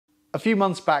A few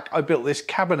months back, I built this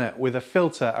cabinet with a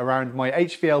filter around my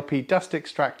HVLP dust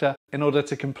extractor in order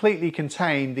to completely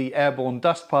contain the airborne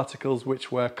dust particles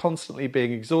which were constantly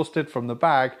being exhausted from the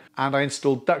bag, and I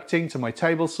installed ducting to my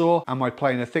table saw and my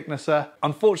planer thicknesser.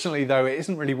 Unfortunately though, it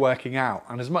isn't really working out,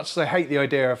 and as much as I hate the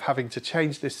idea of having to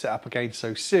change this setup again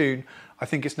so soon, I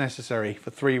think it's necessary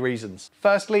for 3 reasons.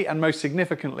 Firstly, and most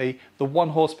significantly, the 1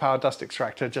 horsepower dust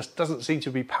extractor just doesn't seem to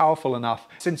be powerful enough.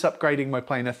 Since upgrading my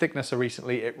planer thicknesser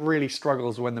recently, it really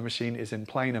struggles when the machine is in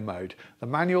planer mode. The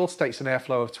manual states an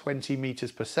airflow of 20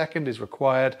 meters per second is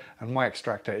required, and my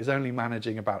extractor is only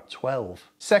managing about 12.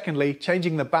 Secondly,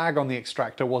 changing the bag on the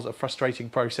extractor was a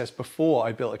frustrating process before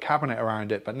I built a cabinet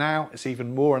around it, but now it's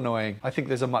even more annoying. I think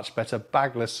there's a much better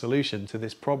bagless solution to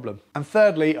this problem. And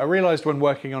thirdly, I realized when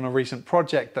working on a recent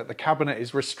project that the cabinet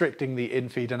is restricting the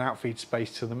infeed and outfeed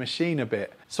space to the machine a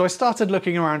bit. So I started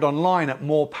looking around online at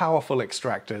more powerful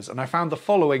extractors, and I found the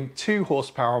following 2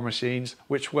 horsepower machines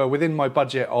which were within my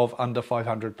budget of under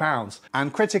 £500.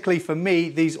 And critically for me,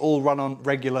 these all run on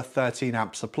regular 13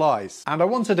 amp supplies. And I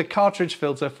wanted a cartridge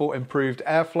filter for improved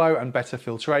airflow and better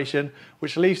filtration,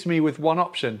 which leaves me with one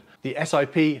option, the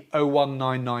SIP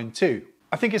 01992.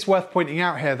 I think it's worth pointing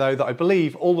out here though that I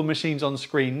believe all the machines on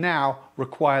screen now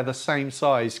require the same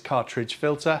size cartridge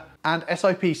filter, and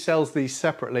SIP sells these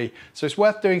separately, so it's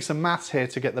worth doing some maths here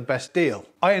to get the best deal.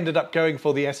 I ended up going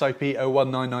for the SIP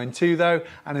 01992 though,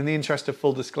 and in the interest of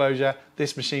full disclosure,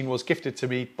 this machine was gifted to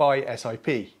me by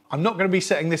SIP. I'm not going to be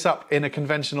setting this up in a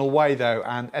conventional way though,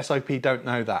 and SIP don't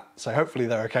know that, so hopefully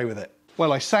they're okay with it.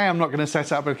 Well, I say I'm not going to set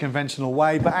it up in a conventional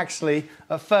way, but actually,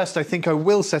 at first I think I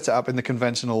will set it up in the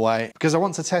conventional way because I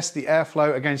want to test the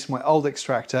airflow against my old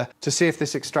extractor to see if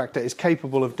this extractor is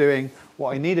capable of doing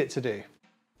what I need it to do.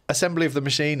 Assembly of the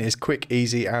machine is quick,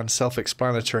 easy and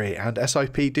self-explanatory, and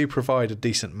SIP do provide a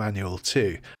decent manual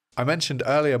too. I mentioned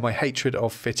earlier my hatred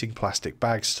of fitting plastic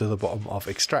bags to the bottom of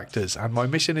extractors, and my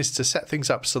mission is to set things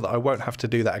up so that I won't have to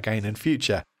do that again in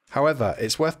future. However,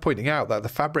 it's worth pointing out that the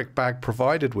fabric bag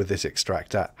provided with this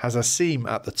extractor has a seam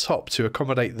at the top to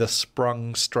accommodate the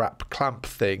sprung strap clamp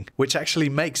thing, which actually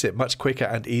makes it much quicker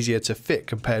and easier to fit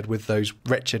compared with those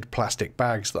wretched plastic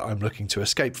bags that I'm looking to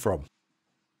escape from.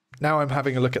 Now I'm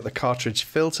having a look at the cartridge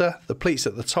filter. The pleats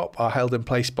at the top are held in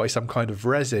place by some kind of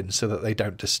resin so that they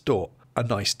don't distort. A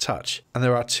nice touch. And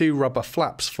there are 2 rubber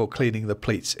flaps for cleaning the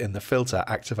pleats in the filter,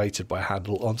 activated by a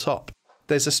handle on top.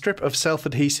 There's a strip of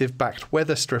self-adhesive backed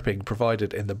weather stripping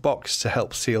provided in the box to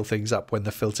help seal things up when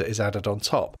the filter is added on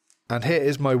top. And here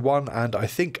is my one and I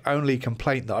think only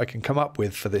complaint that I can come up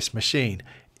with for this machine.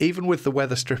 Even with the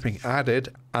weather stripping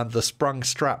added and the sprung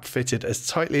strap fitted as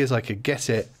tightly as I could get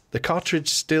it, the cartridge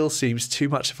still seems too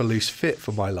much of a loose fit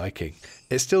for my liking.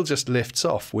 It still just lifts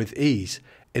off with ease.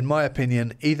 In my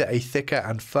opinion, either a thicker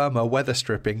and firmer weather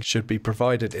stripping should be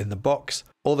provided in the box,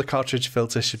 or the cartridge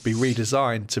filter should be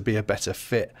redesigned to be a better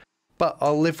fit. But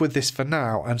I'll live with this for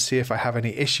now and see if I have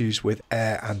any issues with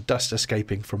air and dust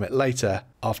escaping from it later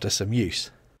after some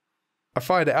use. I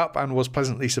fired it up and was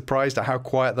pleasantly surprised at how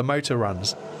quiet the motor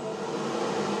runs,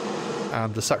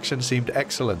 and the suction seemed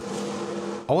excellent.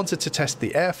 I wanted to test the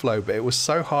airflow, but it was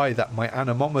so high that my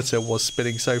anemometer was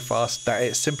spinning so fast that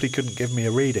it simply couldn't give me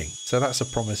a reading, so that's a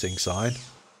promising sign.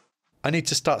 I need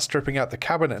to start stripping out the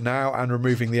cabinet now and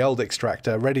removing the old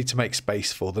extractor, ready to make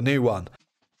space for the new one.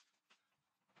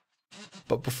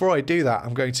 But before I do that,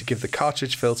 I'm going to give the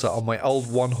cartridge filter on my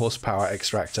old 1 horsepower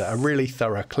extractor a really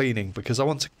thorough cleaning because I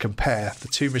want to compare the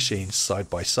 2 machines side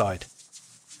by side.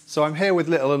 So I'm here with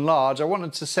little and large. I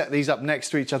wanted to set these up next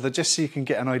to each other just so you can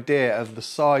get an idea of the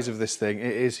size of this thing.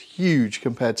 It is huge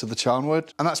compared to the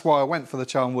Charnwood, and that's why I went for the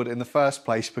Charnwood in the first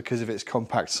place, because of its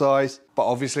compact size, but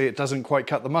obviously it doesn't quite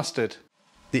cut the mustard.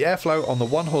 The airflow on the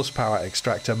 1 horsepower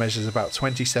extractor measures about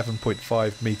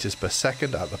 27.5 meters per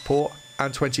second at the port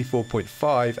and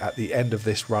 24.5 at the end of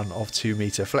this run of 2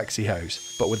 meter flexi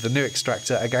hose. But with the new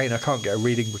extractor, again I can't get a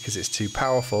reading because it's too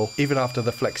powerful, even after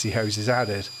the flexi hose is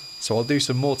added. So I'll do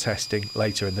some more testing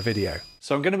later in the video.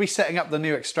 So I'm going to be setting up the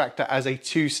new extractor as a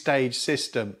 2-stage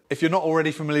system. If you're not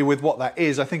already familiar with what that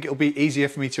is, I think it'll be easier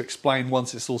for me to explain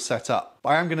once it's all set up. But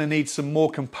I am going to need some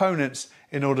more components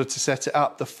in order to set it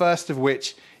up. The first of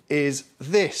which is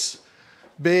this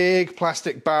big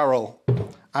plastic barrel.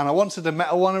 And I wanted a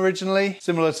metal one originally,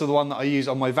 similar to the one that I use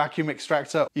on my vacuum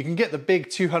extractor. You can get the big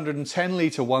 210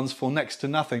 litre ones for next to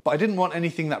nothing, but I didn't want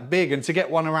anything that big, and to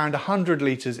get one around 100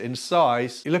 litres in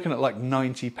size, you're looking at like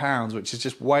 £90, which is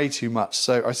just way too much.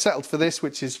 So I settled for this,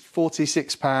 which is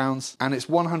 £46, and it's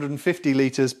 150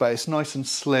 litres, but it's nice and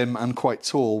slim and quite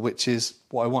tall, which is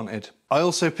what I wanted. I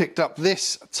also picked up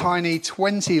this tiny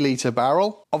 20 litre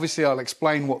barrel. Obviously I'll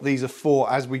explain what these are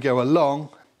for as we go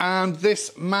along. And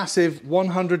this massive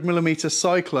 100mm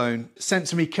cyclone sent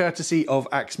to me courtesy of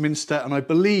Axminster, and I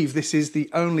believe this is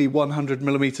the only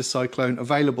 100mm cyclone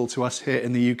available to us here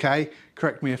in the UK.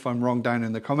 Correct me if I'm wrong down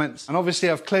in the comments. And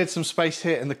obviously I've cleared some space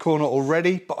here in the corner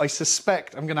already, but I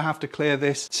suspect I'm gonna have to clear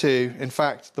this too. In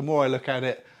fact, the more I look at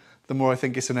it, the more I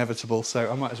think it's inevitable,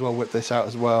 so I might as well whip this out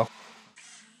as well.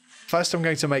 First, I'm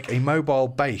going to make a mobile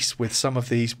base with some of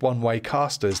these one-way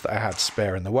casters that I had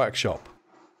spare in the workshop.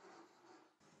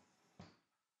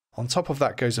 On top of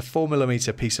that goes a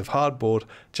 4mm piece of hardboard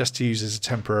just to use as a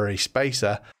temporary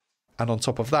spacer, and on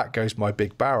top of that goes my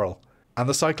big barrel. And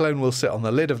the cyclone will sit on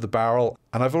the lid of the barrel,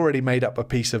 and I've already made up a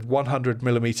piece of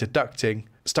 100mm ducting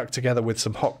stuck together with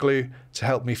some hot glue to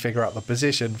help me figure out the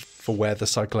position for where the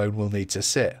cyclone will need to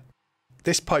sit.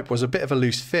 This pipe was a bit of a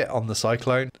loose fit on the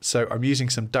cyclone, so I'm using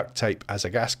some duct tape as a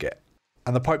gasket.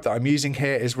 And the pipe that I'm using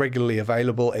here is regularly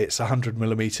available. It's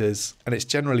 100mm and it's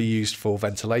generally used for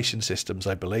ventilation systems,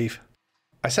 I believe.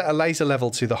 I set a laser level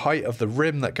to the height of the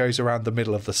rim that goes around the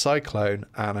middle of the cyclone,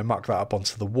 and I mark that up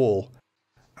onto the wall.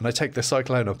 And I take the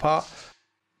cyclone apart.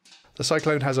 The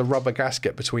cyclone has a rubber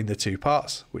gasket between the two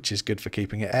parts, which is good for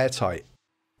keeping it airtight.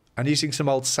 And using some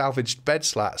old salvaged bed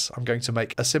slats, I'm going to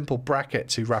make a simple bracket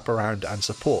to wrap around and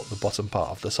support the bottom part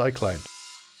of the cyclone.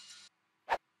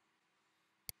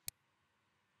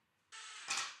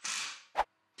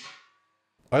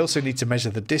 I also need to measure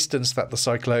the distance that the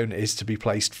cyclone is to be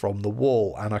placed from the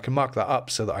wall, and I can mark that up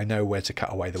so that I know where to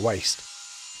cut away the waste.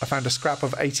 I found a scrap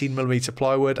of 18mm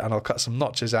plywood and I'll cut some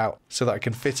notches out so that I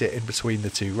can fit it in between the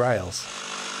two rails.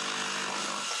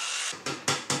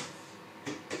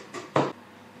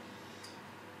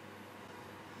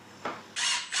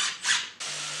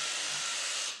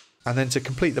 And then to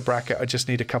complete the bracket, I just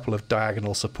need a couple of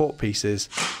diagonal support pieces,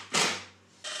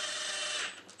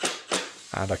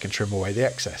 and I can trim away the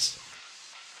excess.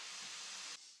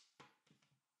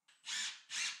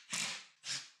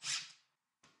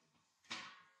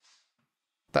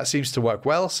 That seems to work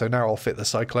well, so now I'll fit the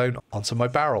cyclone onto my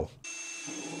barrel.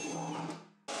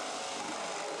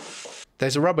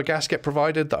 There's a rubber gasket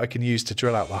provided that I can use to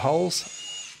drill out the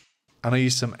holes, and I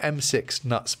use some M6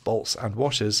 nuts, bolts and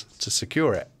washers to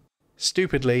secure it.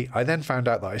 Stupidly, I then found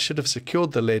out that I should have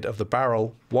secured the lid of the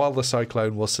barrel while the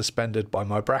cyclone was suspended by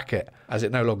my bracket, as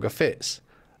it no longer fits.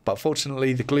 But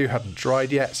fortunately the glue hadn't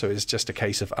dried yet, so it's just a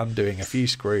case of undoing a few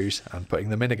screws and putting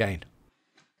them in again.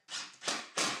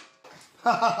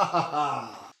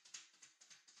 I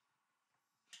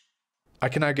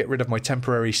can now get rid of my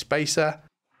temporary spacer,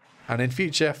 and in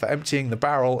future for emptying the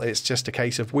barrel it's just a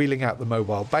case of wheeling out the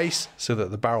mobile base so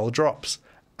that the barrel drops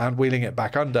and wheeling it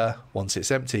back under once it's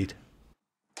emptied.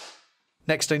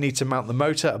 Next I need to mount the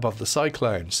motor above the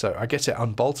cyclone, so I get it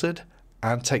unbolted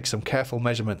and take some careful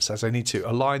measurements as I need to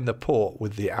align the port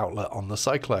with the outlet on the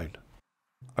cyclone.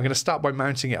 I'm going to start by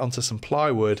mounting it onto some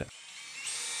plywood,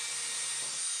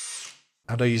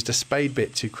 and I used a spade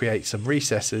bit to create some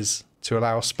recesses to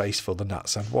allow space for the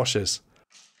nuts and washers.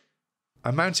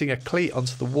 I'm mounting a cleat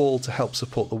onto the wall to help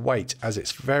support the weight as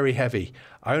it's very heavy.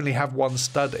 I only have one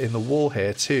stud in the wall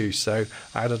here too, so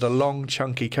I added a long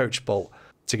chunky coach bolt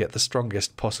to get the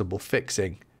strongest possible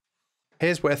fixing.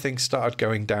 Here's where things started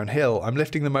going downhill. I'm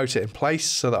lifting the motor in place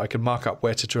so that I can mark up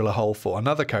where to drill a hole for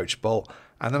another coach bolt,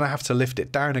 and then I have to lift it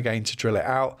down again to drill it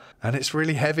out, and it's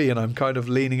really heavy and I'm kind of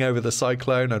leaning over the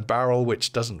cyclone and barrel,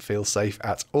 which doesn't feel safe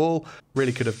at all.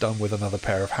 Really could have done with another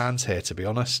pair of hands here, to be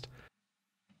honest.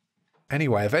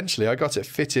 Anyway, eventually I got it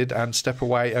fitted and step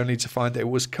away only to find it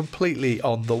was completely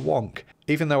on the wonk.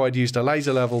 Even though I'd used a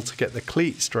laser level to get the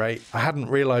cleat straight, I hadn't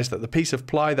realised that the piece of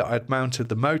ply that I'd mounted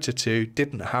the motor to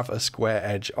didn't have a square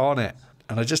edge on it.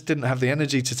 And I just didn't have the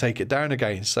energy to take it down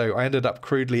again, so I ended up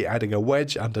crudely adding a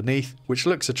wedge underneath, which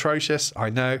looks atrocious, I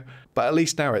know, but at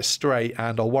least now it's straight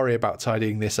and I'll worry about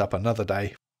tidying this up another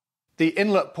day. The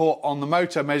inlet port on the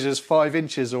motor measures 5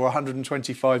 inches or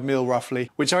 125mm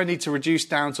roughly, which I need to reduce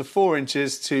down to 4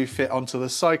 inches to fit onto the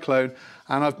cyclone.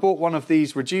 And I've bought one of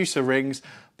these reducer rings,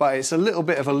 but it's a little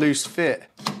bit of a loose fit.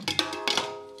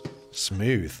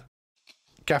 Smooth.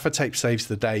 Gaffer tape saves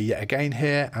the day yet again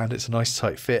here, and it's a nice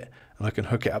tight fit, and I can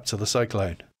hook it up to the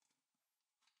cyclone.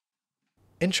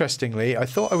 Interestingly, I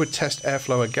thought I would test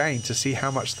airflow again to see how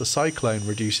much the cyclone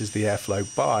reduces the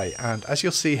airflow by, and as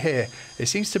you'll see here, it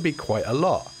seems to be quite a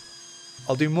lot.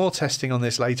 I'll do more testing on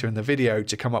this later in the video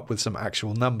to come up with some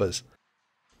actual numbers.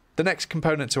 The next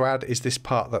component to add is this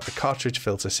part that the cartridge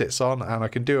filter sits on, and I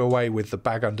can do away with the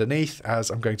bag underneath as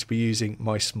I'm going to be using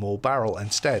my small barrel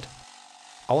instead.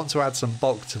 I want to add some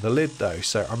bulk to the lid though,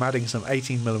 so I'm adding some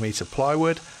 18mm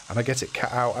plywood, and I get it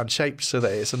cut out and shaped so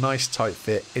that it's a nice tight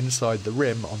fit inside the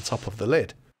rim on top of the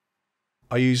lid.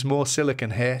 I use more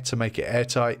silicone here to make it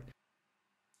airtight,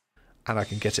 and I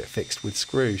can get it fixed with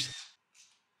screws.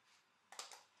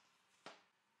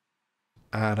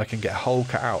 And I can get a hole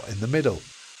cut out in the middle.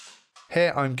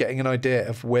 Here I'm getting an idea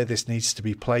of where this needs to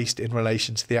be placed in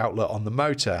relation to the outlet on the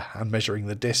motor and measuring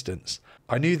the distance.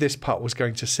 I knew this part was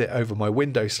going to sit over my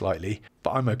window slightly,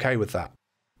 but I'm okay with that.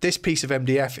 This piece of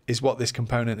MDF is what this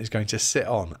component is going to sit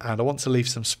on, and I want to leave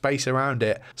some space around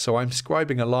it, so I'm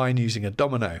scribing a line using a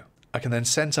domino. I can then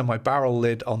center my barrel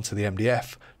lid onto the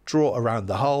MDF, draw around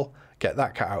the hole, get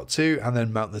that cut out too, and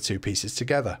then mount the two pieces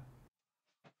together.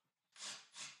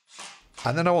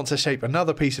 And then I want to shape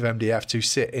another piece of MDF to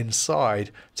sit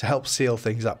inside to help seal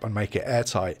things up and make it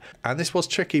airtight. And this was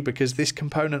tricky because this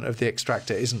component of the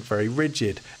extractor isn't very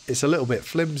rigid. It's a little bit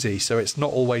flimsy, so it's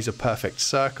not always a perfect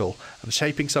circle. And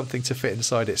shaping something to fit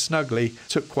inside it snugly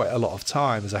took quite a lot of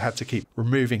time, as I had to keep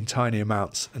removing tiny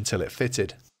amounts until it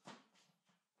fitted.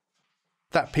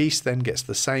 That piece then gets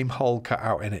the same hole cut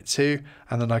out in it too,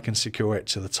 and then I can secure it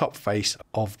to the top face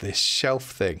of this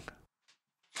shelf thing.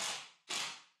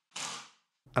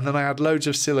 And then I add loads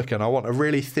of silicone. I want a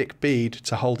really thick bead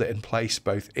to hold it in place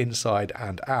both inside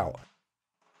and out.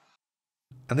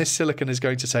 And this silicone is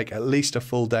going to take at least a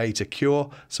full day to cure,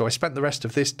 so I spent the rest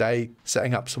of this day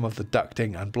setting up some of the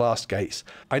ducting and blast gates.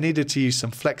 I needed to use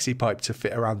some flexi pipe to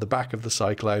fit around the back of the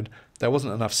cyclone. There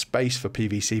wasn't enough space for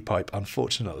PVC pipe,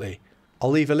 unfortunately. I'll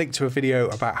leave a link to a video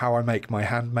about how I make my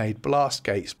handmade blast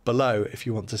gates below if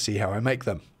you want to see how I make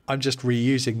them. I'm just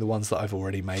reusing the ones that I've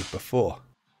already made before.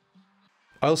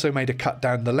 I also made a cut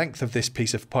down the length of this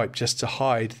piece of pipe just to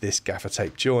hide this gaffer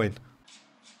tape join.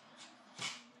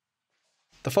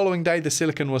 The following day the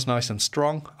silicone was nice and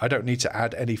strong. I don't need to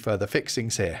add any further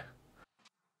fixings here.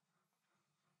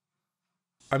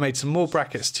 I made some more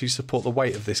brackets to support the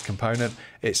weight of this component.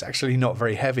 It's actually not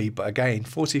very heavy, but again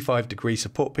 45-degree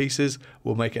support pieces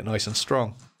will make it nice and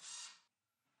strong.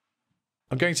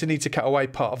 I'm going to need to cut away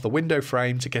part of the window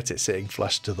frame to get it sitting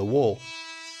flush to the wall.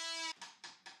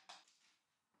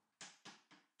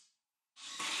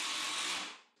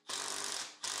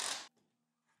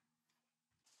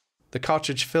 The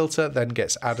cartridge filter then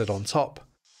gets added on top,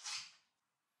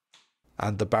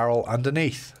 and the barrel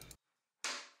underneath.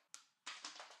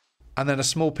 And then a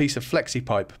small piece of flexi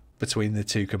pipe between the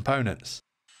two components.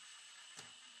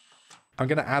 I'm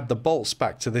going to add the bolts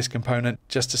back to this component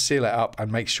just to seal it up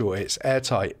and make sure it's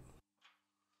airtight.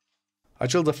 I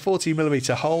drilled a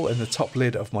 40mm hole in the top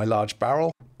lid of my large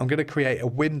barrel. I'm going to create a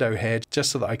window here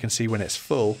just so that I can see when it's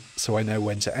full, so I know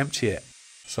when to empty it.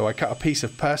 So I cut a piece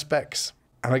of perspex,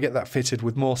 and I get that fitted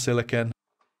with more silicone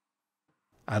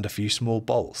and a few small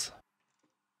bolts.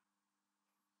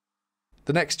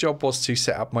 The next job was to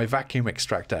set up my vacuum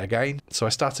extractor again, so I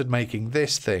started making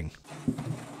this thing.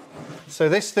 So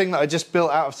this thing that I just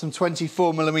built out of some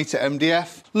 24mm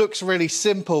MDF looks really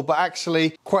simple, but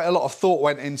actually quite a lot of thought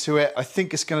went into it. I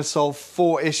think it's going to solve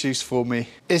 4 issues for me.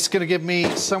 It's going to give me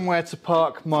somewhere to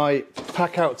park my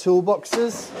pack out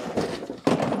toolboxes.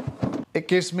 It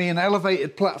gives me an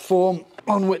elevated platform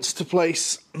on which to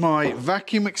place my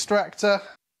vacuum extractor.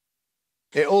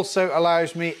 It also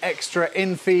allows me extra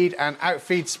in-feed and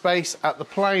out-feed space at the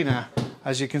planer,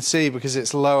 as you can see, because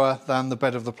it's lower than the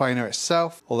bed of the planer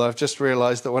itself. Although I've just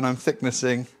realised that when I'm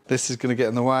thicknessing, this is going to get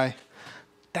in the way.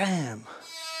 Damn.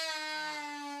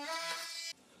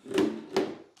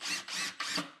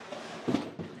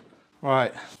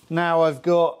 Right, now I've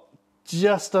got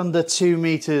just under 2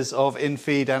 meters of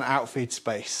in-feed and out-feed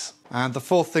space. And the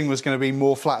 4th thing was going to be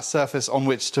more flat surface on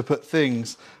which to put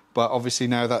things, but obviously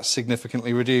now that's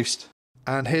significantly reduced.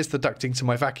 And here's the ducting to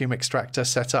my vacuum extractor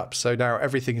set up, so now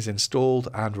everything is installed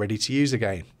and ready to use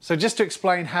again. So just to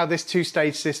explain how this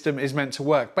 2-stage system is meant to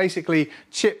work, basically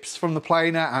chips from the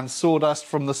planer and sawdust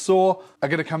from the saw are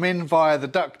going to come in via the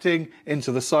ducting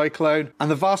into the cyclone,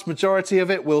 and the vast majority of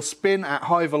it will spin at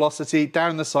high velocity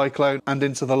down the cyclone and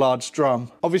into the large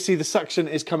drum. Obviously the suction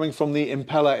is coming from the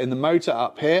impeller in the motor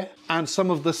up here, and some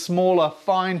of the smaller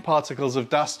fine particles of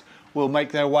dust will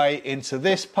make their way into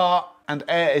this part, and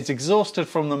air is exhausted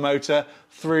from the motor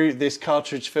through this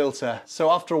cartridge filter. So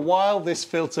after a while, this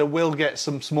filter will get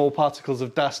some small particles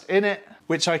of dust in it,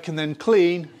 which I can then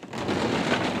clean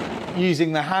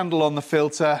using the handle on the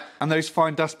filter, and those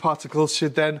fine dust particles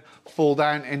should then fall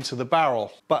down into the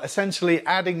barrel. But essentially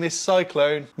adding this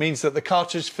cyclone means that the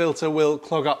cartridge filter will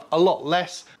clog up a lot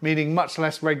less, meaning much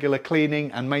less regular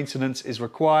cleaning and maintenance is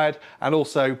required, and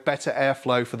also better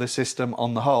airflow for the system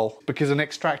on the whole, because an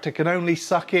extractor can only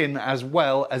suck in as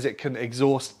well as it can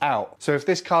exhaust out. So if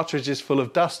this cartridge is full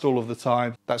of dust all of the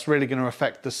time, that's really going to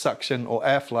affect the suction or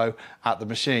airflow at the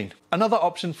machine. Another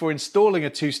option for installing a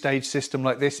 2-stage system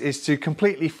like this is is to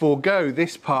completely forego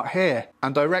this part here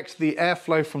and direct the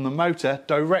airflow from the motor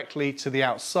directly to the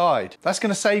outside. That's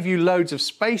going to save you loads of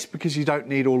space because you don't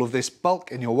need all of this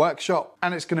bulk in your workshop,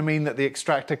 and it's going to mean that the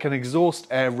extractor can exhaust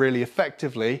air really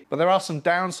effectively. But there are some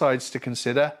downsides to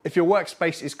consider. If your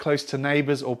workspace is close to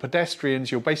neighbours or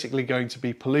pedestrians, you're basically going to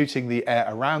be polluting the air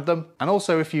around them. And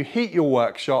also, if you heat your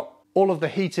workshop, all of the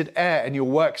heated air in your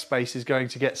workspace is going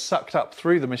to get sucked up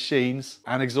through the machines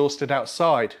and exhausted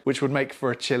outside, which would make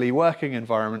for a chilly working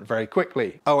environment very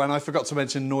quickly. Oh, and I forgot to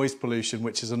mention noise pollution,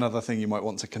 which is another thing you might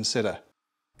want to consider.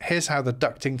 Here's how the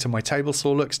ducting to my table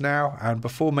saw looks now, and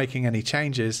before making any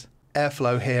changes,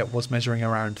 airflow here was measuring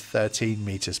around 13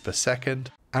 meters per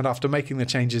second. And after making the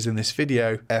changes in this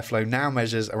video, airflow now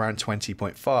measures around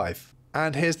 20.5.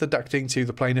 And here's the ducting to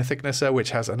the planer thicknesser,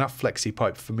 which has enough flexi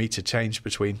pipe for me to change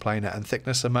between planer and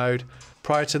thicknesser mode.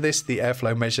 Prior to this, the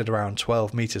airflow measured around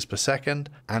 12 meters per second,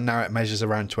 and now it measures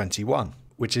around 21,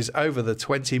 which is over the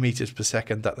 20 meters per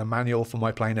second that the manual for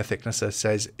my planer thicknesser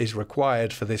says is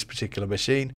required for this particular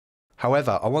machine.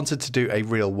 However, I wanted to do a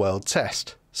real world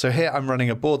test. So here I'm running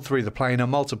a board through the planer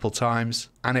multiple times,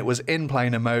 and it was in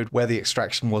planer mode where the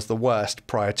extraction was the worst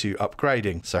prior to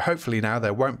upgrading. So hopefully now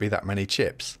there won't be that many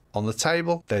chips. On the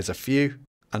table, there's a few,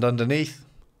 and underneath,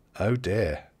 oh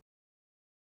dear.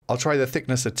 I'll try the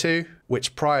thicknesser too,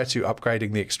 which prior to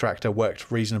upgrading the extractor worked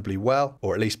reasonably well,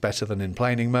 or at least better than in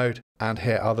planing mode, and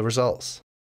here are the results.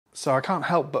 So I can't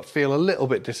help but feel a little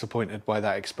bit disappointed by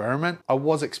that experiment. I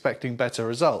was expecting better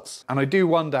results, and I do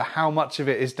wonder how much of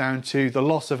it is down to the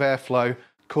loss of airflow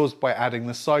caused by adding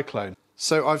the cyclone.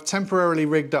 So I've temporarily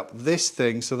rigged up this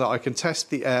thing so that I can test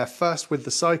the air first with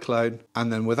the cyclone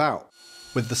and then without.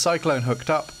 With the cyclone hooked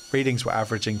up, readings were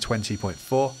averaging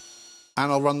 20.4.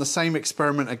 And I'll run the same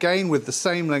experiment again with the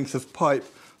same length of pipe,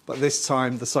 but this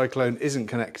time the cyclone isn't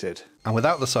connected. And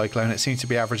without the cyclone, it seems to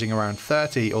be averaging around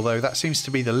 30, although that seems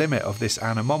to be the limit of this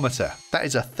anemometer. That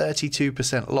is a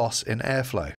 32% loss in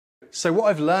airflow. So what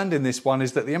I've learned in this one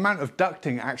is that the amount of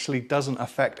ducting actually doesn't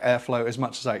affect airflow as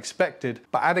much as I expected,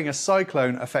 but adding a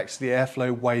cyclone affects the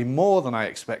airflow way more than I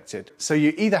expected. So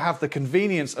you either have the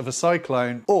convenience of a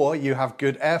cyclone or you have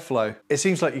good airflow. It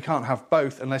seems like you can't have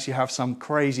both unless you have some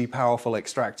crazy powerful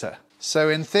extractor. So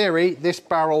in theory, this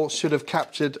barrel should have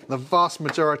captured the vast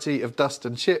majority of dust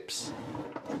and chips.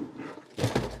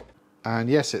 And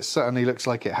yes, it certainly looks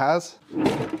like it has.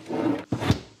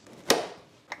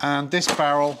 And this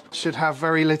barrel should have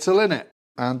very little in it.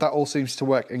 And that all seems to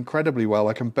work incredibly well.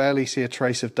 I can barely see a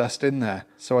trace of dust in there.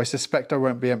 So I suspect I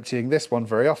won't be emptying this one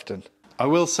very often. I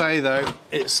will say though,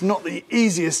 it's not the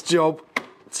easiest job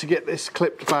to get this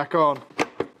clipped back on.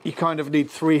 You kind of need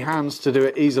 3 hands to do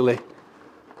it easily.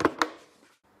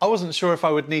 I wasn't sure if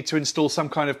I would need to install some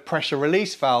kind of pressure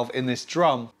release valve in this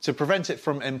drum to prevent it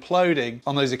from imploding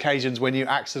on those occasions when you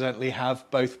accidentally have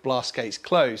both blast gates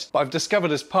closed. But I've discovered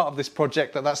as part of this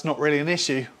project that that's not really an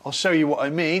issue. I'll show you what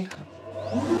I mean.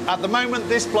 At the moment,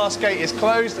 this blast gate is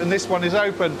closed and this one is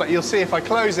open, but you'll see if I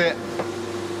close it,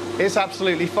 it's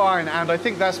absolutely fine. And I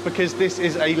think that's because this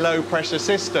is a low pressure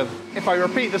system. If I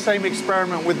repeat the same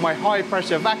experiment with my high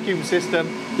pressure vacuum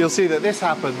system, you'll see that this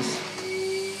happens.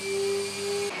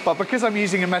 But because I'm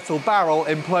using a metal barrel,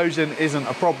 implosion isn't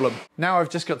a problem. Now I've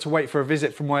just got to wait for a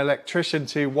visit from my electrician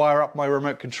to wire up my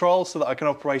remote control so that I can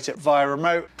operate it via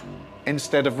remote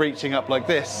instead of reaching up like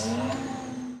this.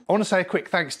 I want to say a quick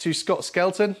thanks to Scott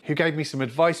Skelton, who gave me some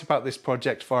advice about this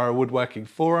project via a woodworking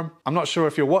forum. I'm not sure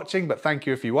if you're watching, but thank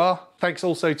you if you are. Thanks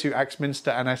also to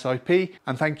Axminster and SIP,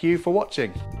 and thank you for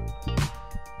watching.